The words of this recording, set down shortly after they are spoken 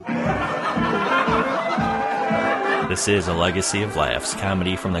This is a legacy of laughs,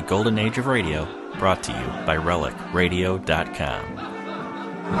 comedy from the golden age of radio, brought to you by RelicRadio.com.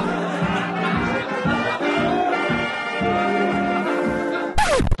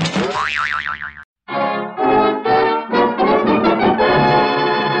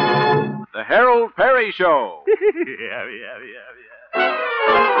 The Harold Peary Show. Yeah.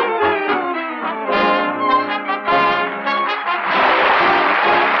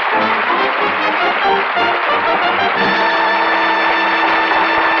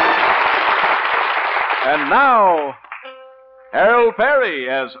 And now, Harold Peary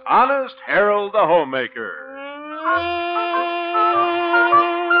as Honest Harold the Homemaker.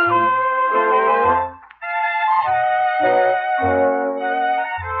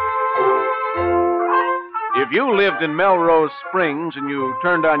 If you lived in Melrose Springs and you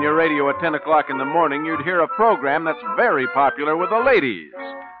turned on your radio at 10 o'clock in the morning, you'd hear a program that's very popular with the ladies.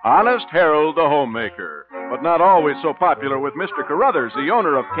 Honest Harold the Homemaker. But not always so popular with Mr. Carruthers, the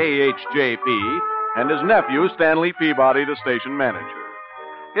owner of KHJP, and his nephew, Stanley Peabody, the station manager.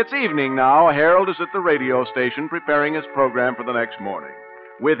 It's evening now. Harold is at the radio station preparing his program for the next morning.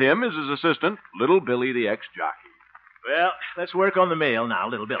 With him is his assistant, Little Billy, the ex-jockey. Well, let's work on the mail now,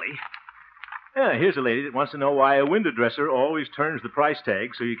 little Billy. Yeah, here's a lady that wants to know why a window dresser always turns the price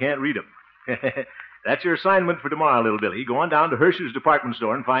tag so you can't read them. That's your assignment for tomorrow, little Billy. Go on down to Hershey's department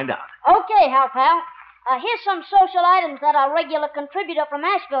store and find out. Okay, Hal Pal. Here's some social items that our regular contributor from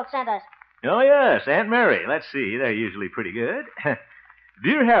Asheville sent us. Oh, yes, Aunt Mary. Let's see. They're usually pretty good.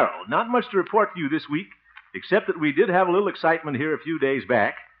 Dear Harold, not much to report to you this week, except that we did have a little excitement here a few days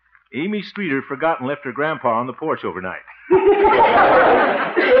back. Amy Streeter forgot and left her grandpa on the porch overnight.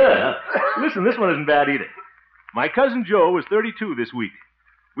 Yeah. Listen, this one isn't bad either. My cousin Joe was 32 this week.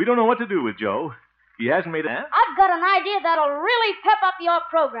 We don't know what to do with Joe. He hasn't made a... I've got an idea that'll really pep up your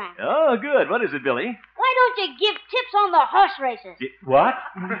program. Oh, good. What is it, Billy? Why don't you give tips on the horse races? What?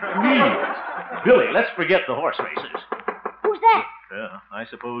 Me? Billy, let's forget the horse races. Who's that? I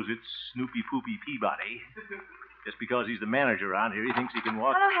suppose it's Snoopy Poopy Peabody. Just because he's the manager around here, he thinks he can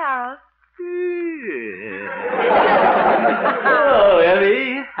walk... Hello, Harold. Hello,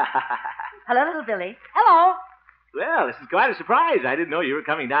 Evie. Hello, little Billy. Hello. Well, this is quite a surprise. I didn't know you were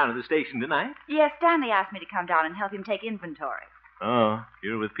coming down to the station tonight. Yes, Stanley asked me to come down and help him take inventory. Oh,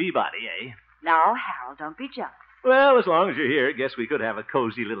 you're with Peabody, eh? Now, Harold, don't be jealous. Well, as long as you're here, I guess we could have a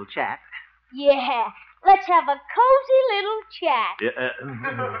cozy little chat. Yeah, let's have a cozy little chat.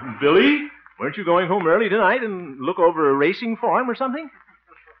 Billy, weren't you going home early tonight and look over a racing form or something?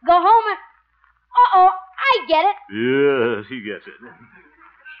 Go home and... Uh-oh, I get it. Yes, he gets it.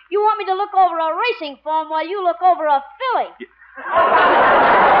 You want me to look over a racing form while you look over a filly.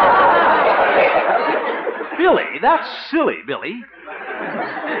 Filly? That's silly, Billy.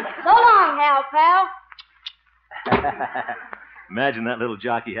 So long, Hal Pal. Imagine that little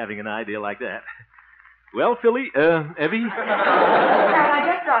jockey having an idea like that. Well, Philly, Evie? Harold, I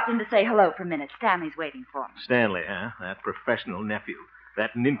just dropped in to say hello for a minute. Stanley's waiting for me. Stanley, huh? That professional nephew.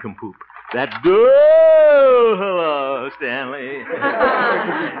 That nincompoop. That... Oh, hello, Stanley.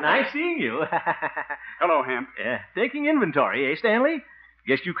 Nice seeing you. Hello, Ham. Taking inventory, eh, Stanley?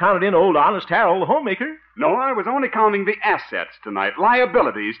 Guess you counted in old Honest Harold, the homemaker. No, I was only counting the assets tonight.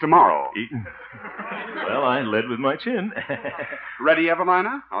 Liabilities tomorrow. Well, I led with my chin. Ready,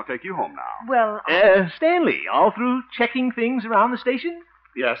 Evelina? I'll take you home now. Well, Stanley, all through checking things around the station?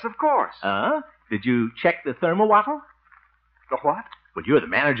 Yes, of course. Did you check the thermowattle? The what? Well, you're the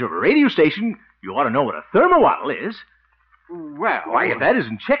manager of a radio station. You ought to know what a thermowattle is. Well... Why, if that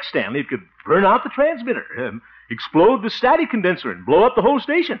isn't checked, Stanley, it could burn out the transmitter, explode the static condenser, and blow up the whole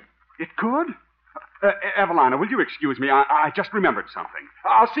station. It could? Evelina, will you excuse me? I just remembered something.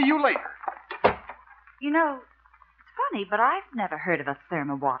 I'll see you later. you know, it's funny, but I've never heard of a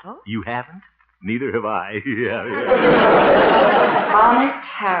thermowattle. You haven't? Neither have I. Yeah. Honest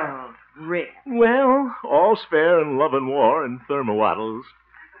Harold. Really? Well, all's fair in love and war and thermowattles.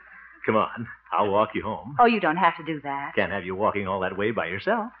 Come on, I'll walk you home. Oh, you don't have to do that. Can't have you walking all that way by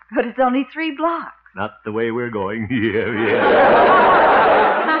yourself. But it's only 3 blocks. Not the way we're going. Yeah.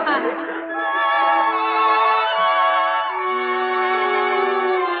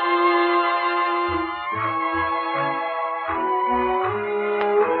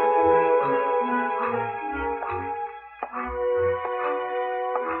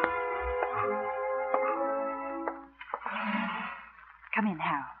 Come in,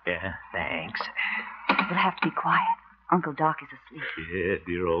 Harold. Yeah, thanks. You'll have to be quiet. Uncle Doc is asleep. Yeah,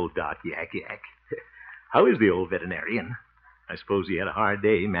 dear old Doc Yak. How is the old veterinarian? I suppose he had a hard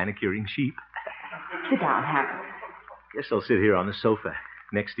day manicuring sheep. Sit down, Harold. Guess I'll sit here on the sofa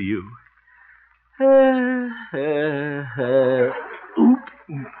next to you. Oop.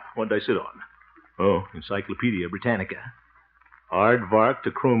 What did I sit on? Oh, Encyclopedia Britannica. Aardvark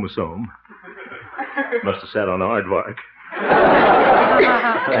to chromosome. Must have sat on aardvark.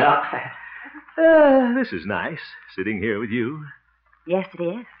 Well, this is nice, sitting here with you. Yes, it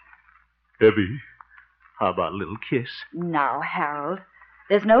is. Evie, how about a little kiss? Now, Harold,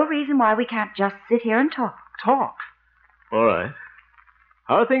 there's no reason why we can't just sit here and talk. Talk? All right.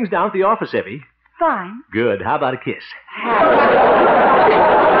 How are things down at the office, Evie? Fine. Good. How about a kiss?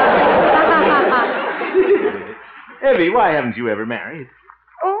 Evie, why haven't you ever married?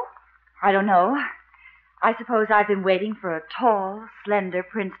 Oh, I don't know. I suppose I've been waiting for a tall, slender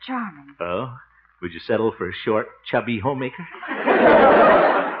Prince Charming. Oh? Would you settle for a short, chubby homemaker?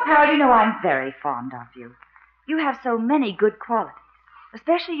 Harold, you know I'm very fond of you. You have so many good qualities,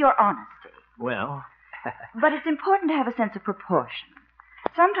 especially your honesty. Well... But it's important to have a sense of proportion.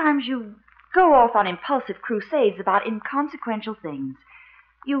 Sometimes you go off on impulsive crusades about inconsequential things.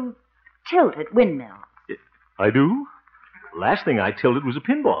 You tilt at windmills. I do? Last thing I tilted was a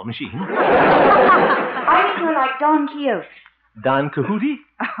pinball machine. I think you're like Don Quixote. Don Quixote?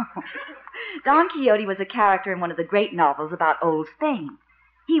 Don Quixote was a character in one of the great novels about old Spain.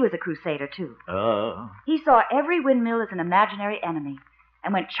 He was a crusader, too. Oh. He saw every windmill as an imaginary enemy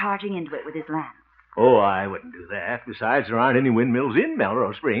and went charging into it with his lance. Oh, I wouldn't do that. Besides, there aren't any windmills in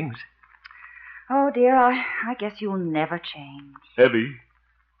Melrose Springs. Oh, dear, I guess you'll never change. Evie,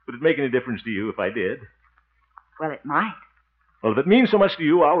 would it make any difference to you if I did? Well, it might. Well, if it means so much to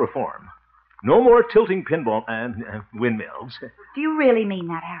you, I'll reform. No more tilting pinball and windmills. Do you really mean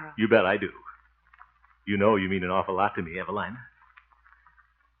that, Harold? You bet I do. You know you mean an awful lot to me, Evelina.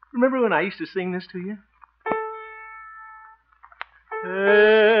 Remember when I used to sing this to you?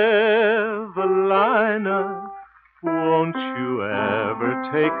 Evelina, won't you ever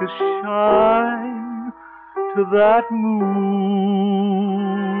take a shine to that moon?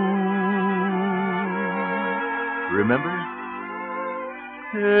 Remember?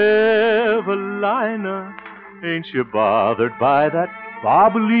 Evelina, ain't you bothered by that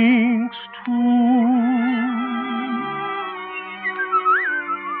bobolinks tune?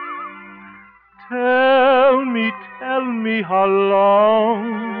 Tell me how long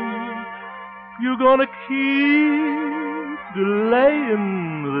you're gonna keep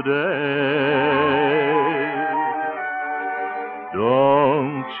delaying the day.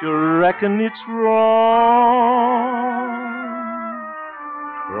 Don't you reckon it's wrong,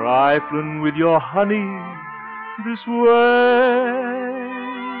 trifling with your honey this way?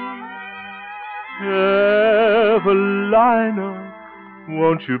 Evelina,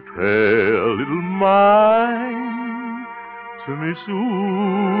 won't you pay a little mind to me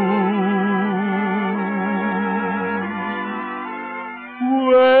soon?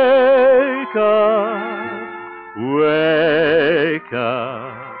 Wake up, wake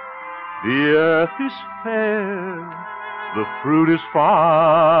up. The earth is fair, the fruit is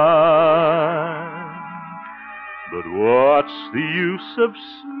fine. But what's the use of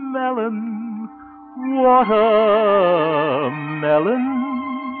smelling watermelon,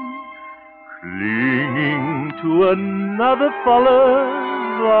 clinging to another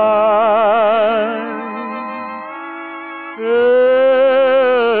fellow's vine?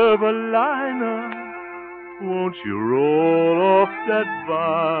 Evelina, won't you roll off that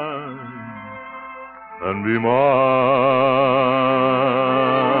vine and be mine?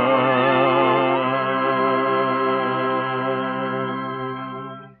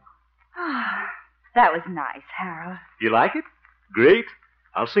 That was nice, Harold. You like it? Great.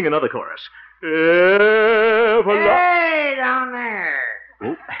 I'll sing another chorus. Hey, down there.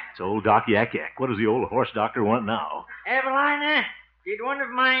 Oh, it's old Doc Yak Yak. What does the old horse doctor want now? Evelina, did one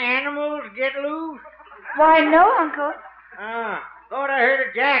of my animals get loose? Why, no, Uncle. Thought I heard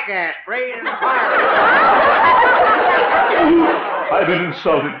a jackass braying in the fire. I've been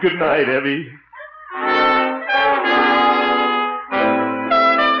insulted. Good night, Evie.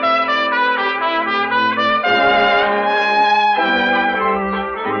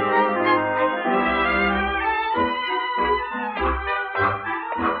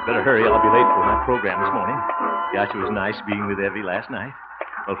 Better hurry. I'll be late for my program this morning. Gosh, it was nice being with Evie last night.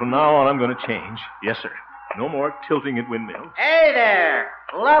 Well, from now on, I'm going to change. Yes, sir. No more tilting at windmills. Hey there,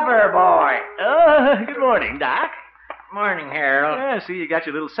 lover boy. Good morning, Doc. Morning, Harold. Yeah, see, you got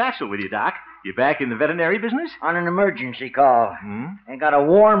your little satchel with you, Doc. You back in the veterinary business? On an emergency call. Hmm? I got a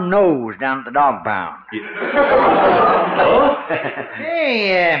warm nose down at the dog pound. Oh?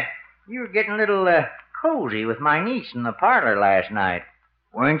 Hey, you were getting a little cozy with my niece in the parlor last night.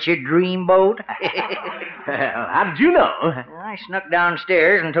 Weren't you, Dreamboat? Well, how did you know? I I snuck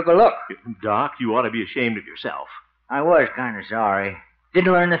downstairs and took a look. Doc, you ought to be ashamed of yourself. I was kind of sorry.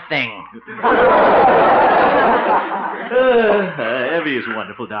 Didn't learn a thing. Evie is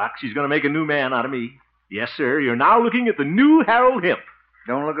wonderful, Doc. She's going to make a new man out of me. Yes, sir. You're now looking at the new Harold Hemp.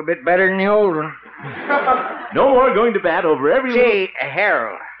 Don't look a bit better than the old one. No more going to bat over every Say,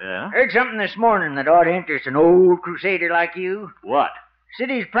 Harold. Yeah? Heard something this morning that ought to interest an old crusader like you. What?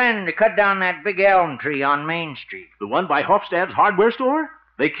 City's planning to cut down that big elm tree on Main Street. The one by Hofstad's hardware store?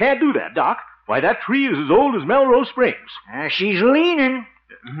 They can't do that, Doc. Why, that tree is as old as Melrose Springs. She's leaning.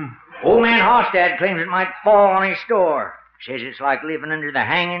 Old man Hofstad claims it might fall on his store. Says it's like living under the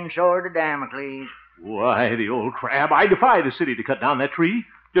hanging sword of Damocles. Why, the old crab. I defy the city to cut down that tree.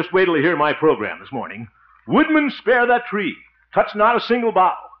 Just wait till you hear my program this morning. Woodman, spare that tree. Touch not a single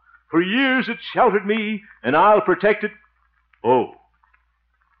bough. For years it sheltered me, and I'll protect it. Oh.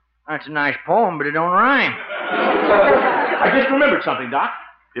 That's a nice poem, but it don't rhyme. I just remembered something, Doc.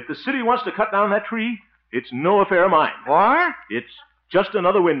 If the city wants to cut down that tree, it's no affair of mine. What? It's just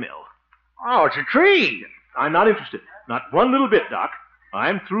another windmill. Oh, it's a tree. I'm not interested. Not one little bit, Doc.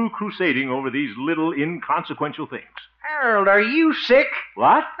 I'm through crusading over these little inconsequential things. Harold, are you sick?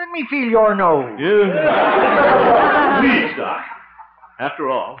 What? Let me feel your nose. Yeah. Please, Doc. After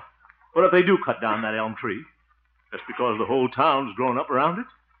all, what if they do cut down that elm tree? Just because the whole town's grown up around it?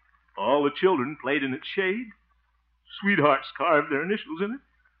 All the children played in its shade. Sweethearts carved their initials in it.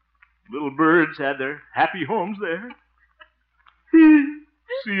 Little birds had their happy homes there.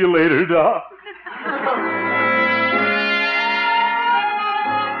 See you later, Doc.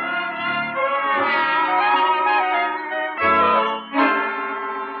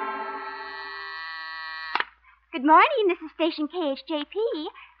 Good morning. This is station KHJP,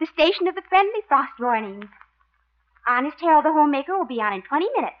 the station of the friendly frost warnings. Honest Harold the Homemaker will be on in 20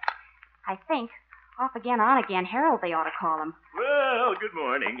 minutes. I think. Off again, on again. Harold, they ought to call him. Well, good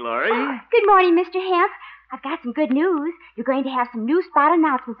morning, Glory. Good morning, Mr. Hemp. I've got some good news. You're going to have some new spot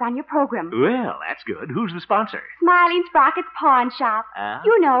announcements on your program. Well, that's good. Who's the sponsor? Smiling Sprocket's Pawn Shop.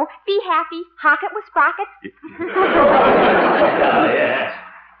 You know, be happy, hock it with Sprockets. Yes.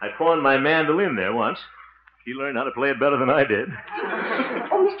 I pawned my mandolin there once. He learned how to play it better than I did.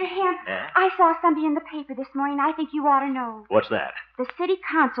 Oh, Mr. Hemp, I saw something in the paper this morning I think you ought to know. What's that? The city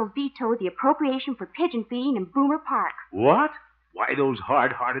council vetoed the appropriation for pigeon feeding in Boomer Park. What? Why, those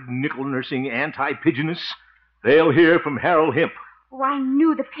hard-hearted, nickel-nursing anti-pigeonists? They'll hear from Harold Hemp. Oh, I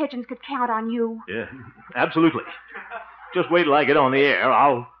knew the pigeons could count on you. Yeah, absolutely. Just wait till I get on the air.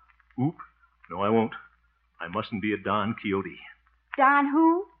 I'll... Oop. No, I won't. I mustn't be a Don Quixote. Don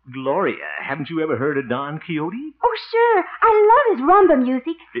who? Gloria, haven't you ever heard of Don Quixote? Oh, sure. I love his rumba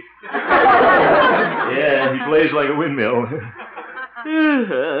music. Yeah, he plays like a windmill.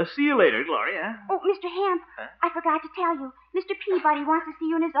 See you later, Gloria. Oh, Mr. Hemp, I forgot to tell you. Mr. Peabody wants to see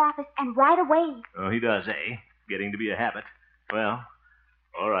you in his office, and right away. Oh, he does, eh? Getting to be a habit. Well,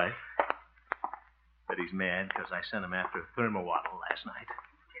 all right. Bet he's mad because I sent him after thermowaddle last night.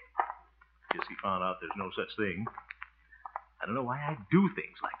 Guess he found out there's no such thing. I don't know why I do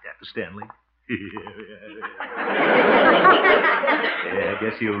things like that to Stanley. Yeah, I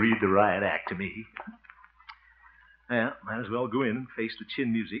guess he'll read the riot act to me. Well, might as well go in and face the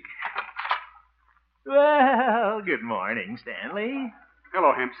chin music. Well, good morning, Stanley.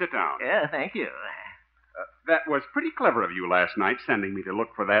 Hello, Hemp. Sit down. Yeah, thank you. That was pretty clever of you last night, sending me to look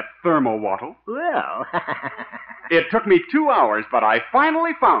for that thermowaddle. Well, It took me 2 hours, but I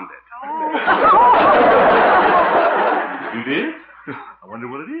finally found it. you did? I wonder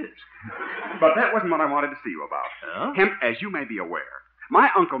what it is. But that wasn't what I wanted to see you about. Oh? Hemp, as you may be aware, my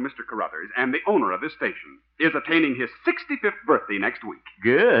uncle, Mr. Carruthers, and the owner of this station, is attaining his 65th birthday next week.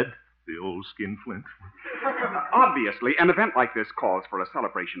 Good. The old skinflint. Obviously, an event like this calls for a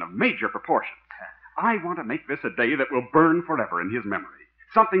celebration of major proportions. I want to make this a day that will burn forever in his memory.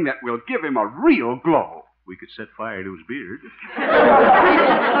 Something that will give him a real glow. We could set fire to his beard.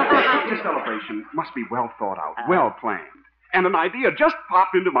 This celebration must be well thought out, well planned. And an idea just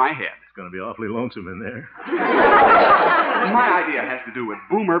popped into my head. It's going to be awfully lonesome in there. My idea has to do with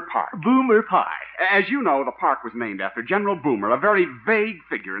Boomer Park. Boomer Park. As you know, the park was named after General Boomer, a very vague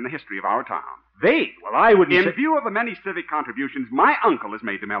figure in the history of our town. Vague? Well, I wouldn't In say... view of the many civic contributions my uncle has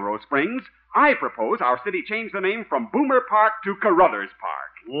made to Melrose Springs, I propose our city change the name from Boomer Park to Carruthers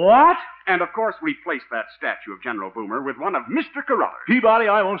Park. What? And, of course, replace that statue of General Boomer with one of Mr. Carruthers. Peabody,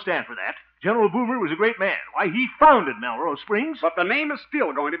 I won't stand for that. General Boomer was a great man. Why, he founded Melrose Springs. But the name is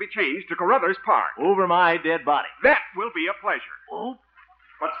still going to be changed to Carruthers Park. Over my dead body. That will be a pleasure. Oh?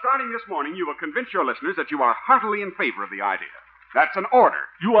 But starting this morning, you will convince your listeners that you are heartily in favor of the idea. That's an order.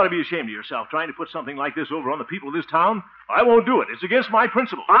 You ought to be ashamed of yourself trying to put something like this over on the people of this town. I won't do it. It's against my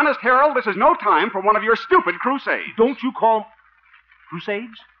principles. Honest Harold, this is no time for one of your stupid crusades. Don't you call...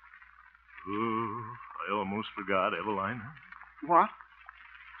 Crusades? Oh, I almost forgot Evelina. What?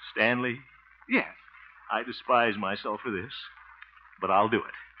 Stanley, Yes. I despise myself for this, but I'll do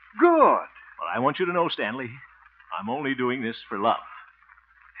it. Good. But I want you to know, Stanley, I'm only doing this for love.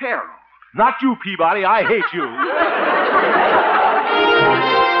 Harold. Not you, Peabody. I hate you.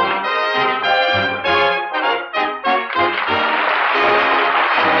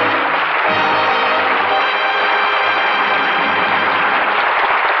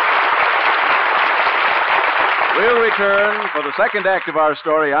 We'll return for the second act of our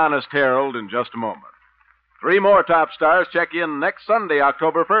story, Honest Harold, in just a moment. 3 more top stars check in next Sunday,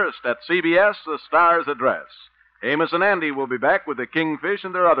 October 1st, at CBS, The Star's Address. Amos and Andy will be back with the Kingfish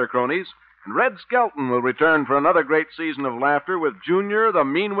and their other cronies, and Red Skelton will return for another great season of laughter with Junior, the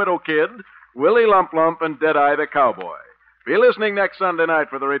Mean Widow Kid, Willie Lump Lump, and Deadeye the Cowboy. Be listening next Sunday night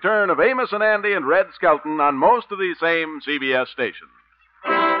for the return of Amos and Andy and Red Skelton on most of these same CBS stations.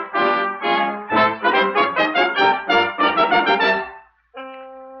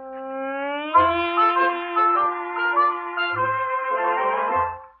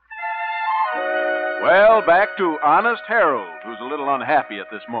 Well, back to Honest Harold, who's a little unhappy at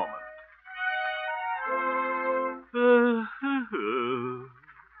this moment.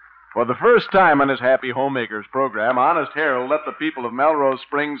 For the first time on his Happy Homemakers program, Honest Harold let the people of Melrose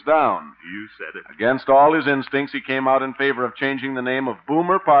Springs down. You said it. Against all his instincts, he came out in favor of changing the name of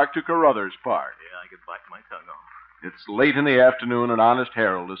Boomer Park to Carruthers Park. Yeah, I could bite my tongue off. It's late in the afternoon, and Honest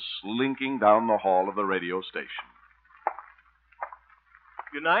Harold is slinking down the hall of the radio station.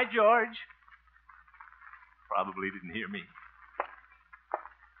 Good night, George. Probably didn't hear me.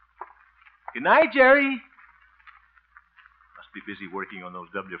 Good night, Jerry. Must be busy working on those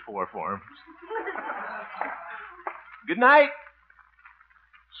W-4 forms. Good night.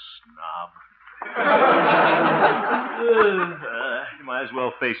 Snob. You might as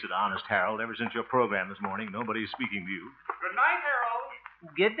well face it, Honest Harold. Ever since your program this morning, nobody's speaking to you. Good night,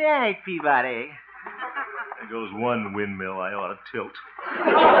 Harold. Good night, Peabody. There goes one windmill I ought to tilt.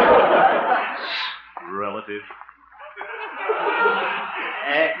 Relative.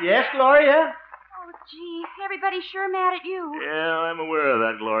 Yes, Gloria? Oh, gee, everybody's sure mad at you. Yeah, I'm aware of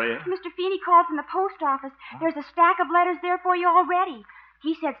that, Gloria. Mr. Feeney called from the post office. There's a stack of letters there for you already.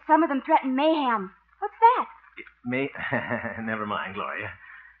 He said some of them threaten mayhem. What's that? Never mind, Gloria.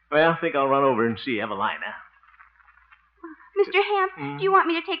 Well, I think I'll run over and see Evelina. Mr. Hemp, do you want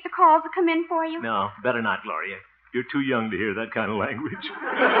me to take the calls that come in for you? No, better not, Gloria. You're too young to hear that kind of language.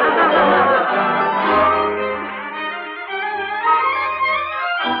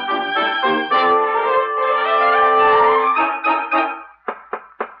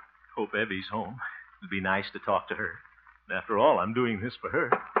 Hope Evie's home. It'd be nice to talk to her. After all, I'm doing this for her.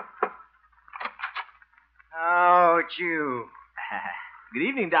 Oh, it's you. Good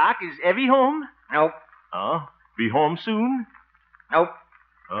evening, Doc. Is Evie home? Nope. Oh, be home soon? Nope.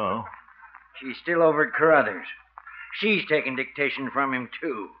 Oh. She's still over at Carruthers. She's taking dictation from him,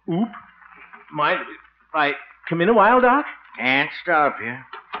 too. Oop. Mind if I come in a while, Doc? Can't stop you.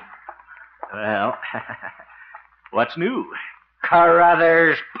 Well, what's new?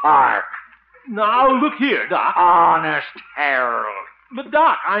 Carruthers Park. Now, look here, Doc. Honest Harold. But,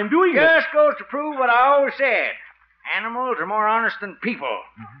 Doc, I'm doing this. Just goes to prove what I always said. Animals are more honest than people.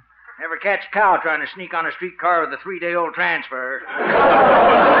 Mm-hmm. Never catch a cow trying to sneak on a streetcar with a 3-day-old transfer.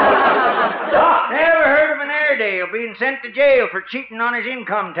 Doc, never heard of an Airedale being sent to jail for cheating on his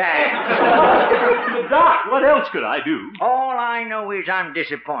income tax. Doc, what else could I do? All I know is I'm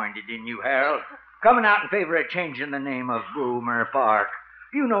disappointed in you, Harold. Coming out in favor of changing the name of Boomer Park.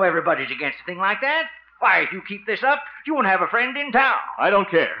 You know everybody's against a thing like that. Why, if you keep this up, you won't have a friend in town. I don't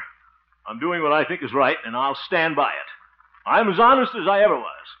care. I'm doing what I think is right, and I'll stand by it. I'm as honest as I ever was.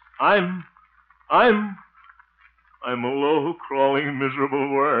 I'm a low, crawling, miserable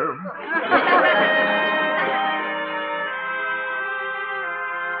worm.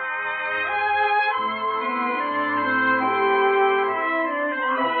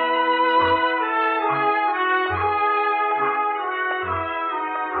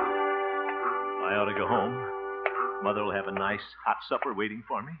 I ought to go home. Mother will have a nice hot supper waiting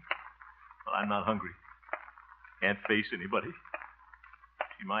for me. But I'm not hungry. Can't face anybody.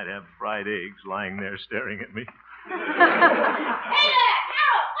 She might have fried eggs lying there staring at me. Hey there!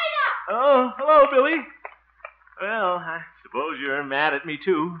 Harold, wait up! Oh, hello, Billy. Well, I suppose you're mad at me,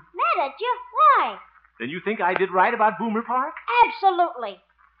 too. Mad at you? Why? Then you think I did right about Boomer Park? Absolutely.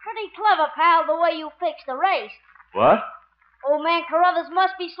 Pretty clever, pal, the way you fixed the race. What? Old man Carruthers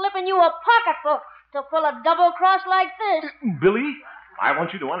must be slipping you a pocketbook to pull a double cross like this. Billy, I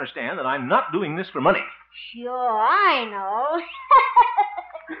want you to understand that I'm not doing this for money. Sure, I know.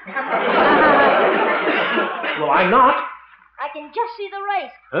 Well, I'm not. I can just see the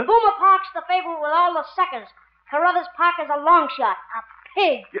race. Huh? Boomer Park's the favorite with all the suckers. Carruthers Park is a long shot, a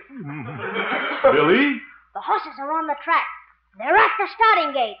pig. Billy? The horses are on the track. They're at the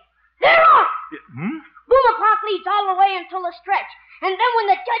starting gate. They're off! Boomer Park leads all the way until the stretch. And then when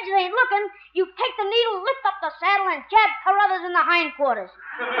the judges ain't looking, you take the needle, lift up the saddle, and jab Carruthers in the hindquarters.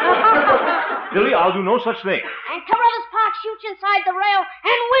 Billy, I'll do no such thing. And Carruthers Park shoots inside the rail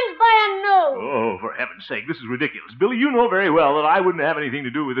and wins by a nose. Oh, for heaven's sake, this is ridiculous. Billy, you know very well that I wouldn't have anything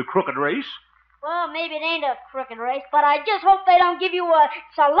to do with a crooked race. Well, maybe it ain't a crooked race, but I just hope they don't give you a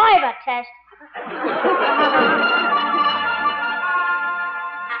saliva test.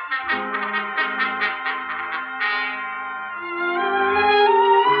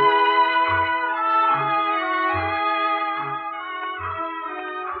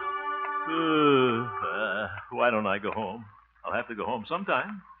 Why don't I go home? I'll have to go home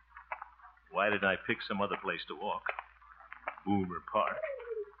sometime. Why didn't I pick some other place to walk? Boomer Park.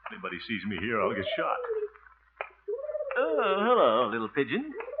 If anybody sees me here, I'll get shot. Oh, hello, little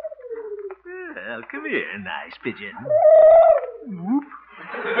pigeon. Well, come here, nice pigeon. Whoop.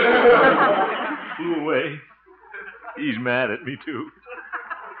 Flew away. He's mad at me, too.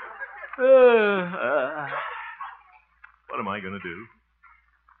 What am I going to do?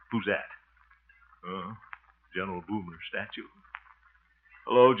 Who's that? Oh, General Boomer statue.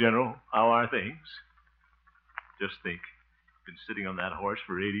 Hello, General. How are things? Just think. Been sitting on that horse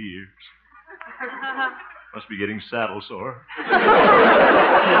for 80 years. Must be getting saddle sore.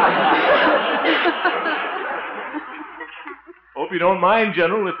 Hope you don't mind,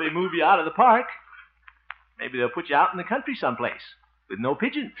 General, if they move you out of the park. Maybe they'll put you out in the country someplace with no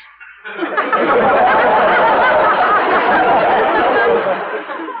pigeons.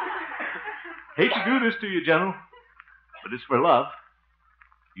 Hate to do this to you, General, but it's for love.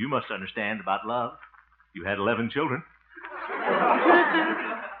 You must understand about love. You had 11 children.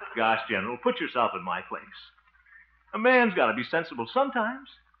 Gosh, General, put yourself in my place. A man's got to be sensible sometimes.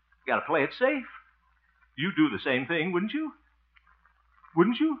 Got to play it safe. You'd do the same thing, wouldn't you?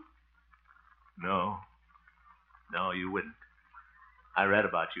 Wouldn't you? No. No, you wouldn't. I read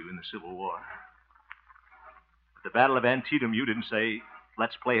about you in the Civil War. At the Battle of Antietam, you didn't say,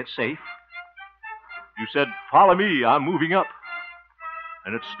 let's play it safe. You said, follow me, I'm moving up.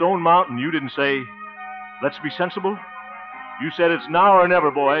 And at Stone Mountain, you didn't say, let's be sensible. You said, it's now or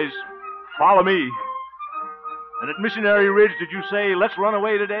never, boys. Follow me. And at Missionary Ridge, did you say, let's run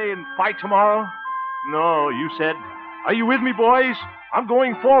away today and fight tomorrow? No, you said, are you with me, boys? I'm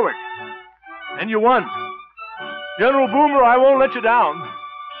going forward. And you won. General Boomer, I won't let you down.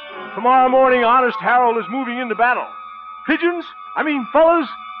 Tomorrow morning, Honest Harold is moving into battle. Pigeons, fellas,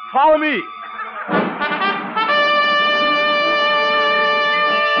 follow me.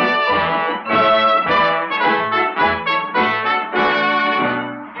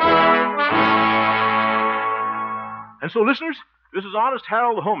 And so, listeners, this is Honest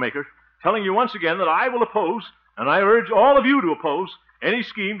Harold the Homemaker telling you once again that I will oppose, and I urge all of you to oppose, any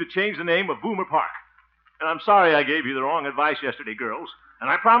scheme to change the name of Boomer Park. And I'm sorry I gave you the wrong advice yesterday, girls, and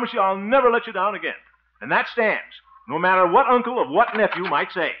I promise you I'll never let you down again. And that stands, no matter what uncle of what nephew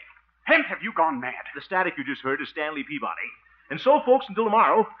might say. Hemp, have you gone mad? The static you just heard is Stanley Peabody. And so, folks, until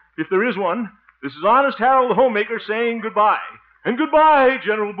tomorrow, if there is one, this is Honest Harold the Homemaker saying goodbye. And goodbye,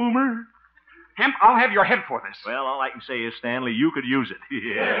 General Boomer. Hemp, I'll have your head for this. Well, all I can say is, Stanley, you could use it.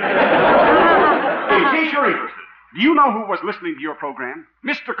 Yeah. In case you're interested, do you know who was listening to your program?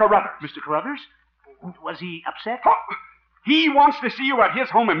 Mr. Carruthers. Mr. Carruthers? Was he upset? Oh, he wants to see you at his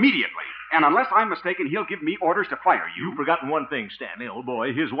home immediately. And unless I'm mistaken, he'll give me orders to fire you. You've forgotten one thing, Stanley, old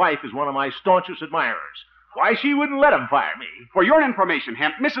boy. His wife is one of my staunchest admirers. Why, she wouldn't let him fire me. For your information,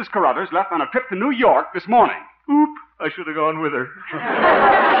 Hemp, Mrs. Carruthers left on a trip to New York this morning. Oop, I should have gone with her.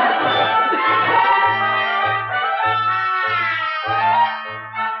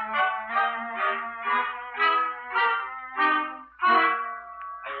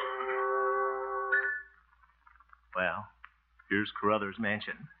 Well, here's Carruthers'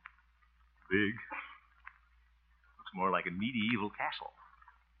 mansion. Big. Looks more like a medieval castle.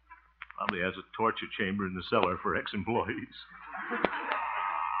 Probably has a torture chamber in the cellar for ex-employees.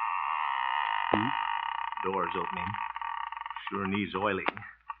 Door's opening. Sure needs oiling.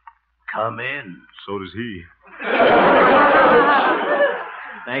 Come in. So does he.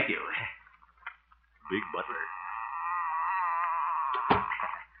 Thank you. Big butler.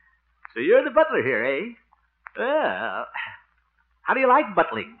 So you're the butler here, eh? Well, How do you like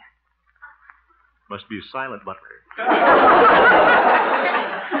buttling? Must be a silent butler.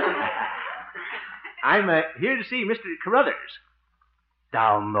 I'm here to see Mr. Carruthers.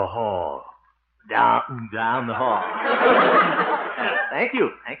 Down the hall. Down the hall. Thank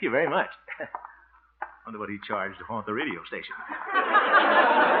you. Thank you very much. Wonder what he charged to haunt the radio station.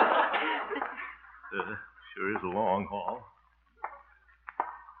 Sure is a long hall.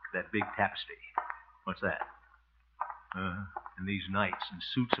 That big tapestry. What's that? And these knights in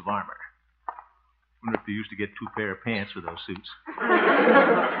suits of armor. Wonder if they used to get 2 pair of pants for those suits.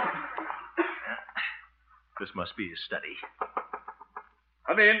 This must be his study.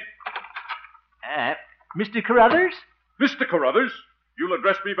 Come in. Mr. Carruthers? Mr. Carruthers, you'll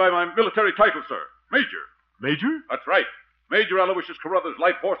address me by my military title, sir. Major. Major? That's right. Major Aloysius Carruthers,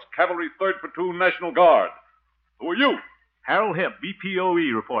 Light Horse Cavalry, 3rd Platoon, National Guard. Who are you? Harold Hemp,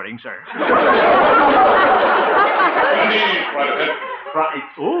 BPOE reporting, sir. Private Hemp.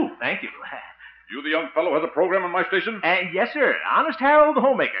 Oh, thank you. You the young fellow has a program on my station? Yes, sir. Honest Harold the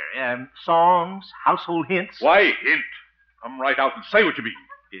Homemaker. Songs, household hints. Why hint? Come right out and say what you mean.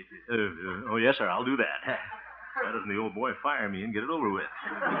 Oh, yes, sir. I'll do that. Why doesn't the old boy fire me and get it over with?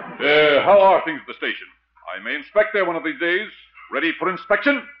 How are things at the station? I may inspect there one of these days. Ready for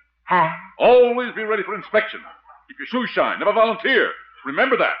inspection? Huh? Always be ready for inspection. Keep your shoes shine. Never volunteer.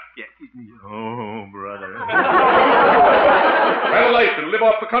 Remember that. Yeah. Oh, brother. Rather late and live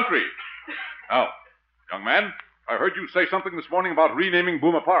off the country. Now, young man, I heard you say something this morning about renaming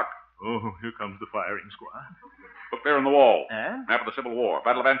Boomer Park. Oh, here comes the firing squad. Look there on the wall. Map of the Civil War,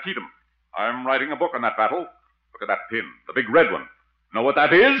 Battle of Antietam. I'm writing a book on that battle. Look at that pin, the big red one. Know what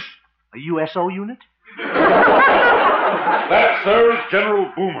that is? A USO unit? That, sir, is General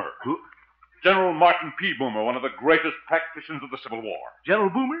Boomer. Who? General Martin P. Boomer, one of the greatest tacticians of the Civil War. General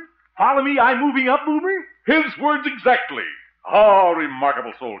Boomer? Follow me, I'm moving up, Boomer? His words exactly. Oh,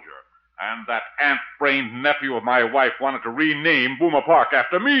 remarkable soldier. And that ant-brained nephew of my wife wanted to rename Boomer Park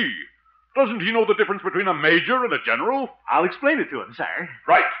after me. Doesn't he know the difference between a major and a general? I'll explain it to him, sir.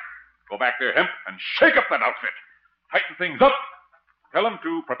 Right. Go back there, Hemp, and shake up that outfit. Tighten things up. Tell him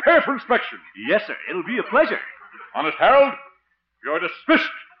to prepare for inspection. Yes, sir. It'll be a pleasure. Honest Harold, you're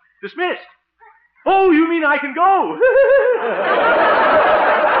dismissed. Dismissed? Oh, you mean I can go?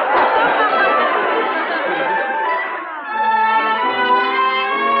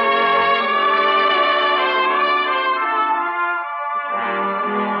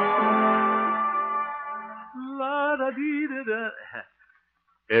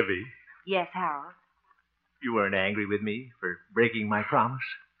 Evie. Yes, Harold. You weren't angry with me for breaking my promise?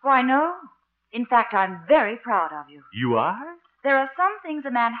 Why, no. In fact, I'm very proud of you. You are? There are some things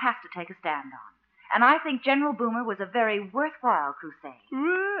a man has to take a stand on. And I think General Boomer was a very worthwhile crusade.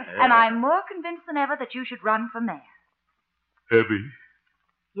 Well. And I'm more convinced than ever that you should run for mayor. Evie.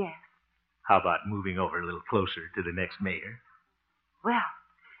 Yes. How about moving over a little closer to the next mayor? Well,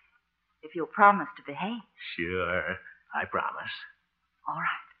 if you'll promise to behave. Sure. I promise. All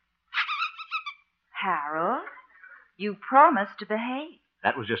right. Harold, you promised to behave.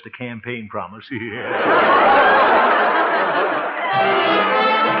 That was just a campaign promise. You've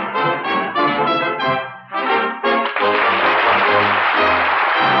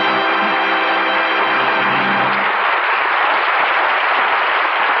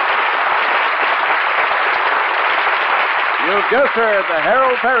just heard the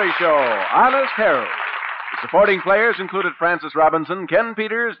Harold Peary Show, Honest Harold. The supporting players included Francis Robinson, Ken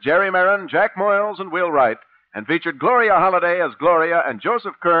Peters, Jerry Marin, Jack Moyles, and Will Wright, and featured Gloria Holliday as Gloria and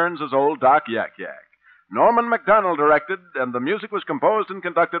Joseph Kearns as Old Doc Yak Yak. Norman MacDonald directed, and the music was composed and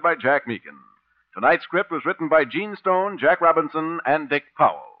conducted by Jack Meakin. Tonight's script was written by Gene Stone, Jack Robinson, and Dick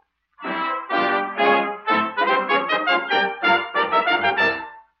Powell.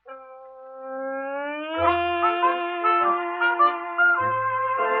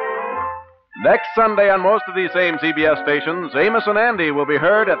 Next Sunday on most of these same CBS stations, Amos and Andy will be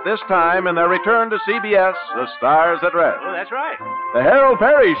heard at this time in their return to CBS, The Stars at Rest. Oh, that's right. The Harold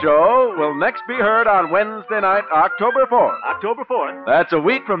Peary Show will next be heard on Wednesday night, October 4th. October 4th. That's a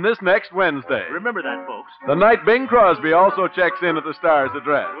week from this next Wednesday. Remember that, folks. The night Bing Crosby also checks in at The Stars at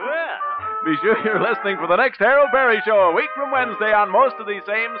Rest. Well. Be sure you're listening for the next Harold Peary Show a week from Wednesday on most of these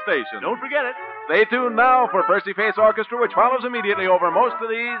same stations. Don't forget it. Stay tuned now for Percy Face Orchestra, which follows immediately over most of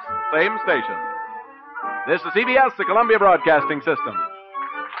these same stations. This is CBS, the Columbia Broadcasting System.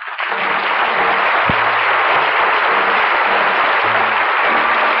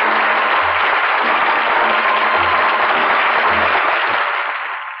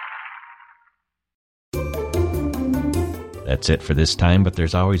 That's it for this time, but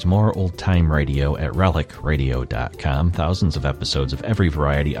there's always more old-time radio at relicradio.com. Thousands of episodes of every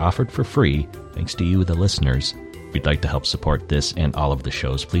variety offered for free, thanks to you, the listeners. If you'd like to help support this and all of the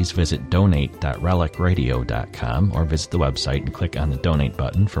shows, please visit donate.relicradio.com or visit the website and click on the donate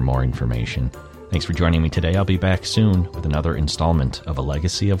button for more information. Thanks for joining me today. I'll be back soon with another installment of A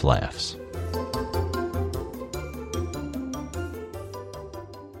Legacy of Laughs.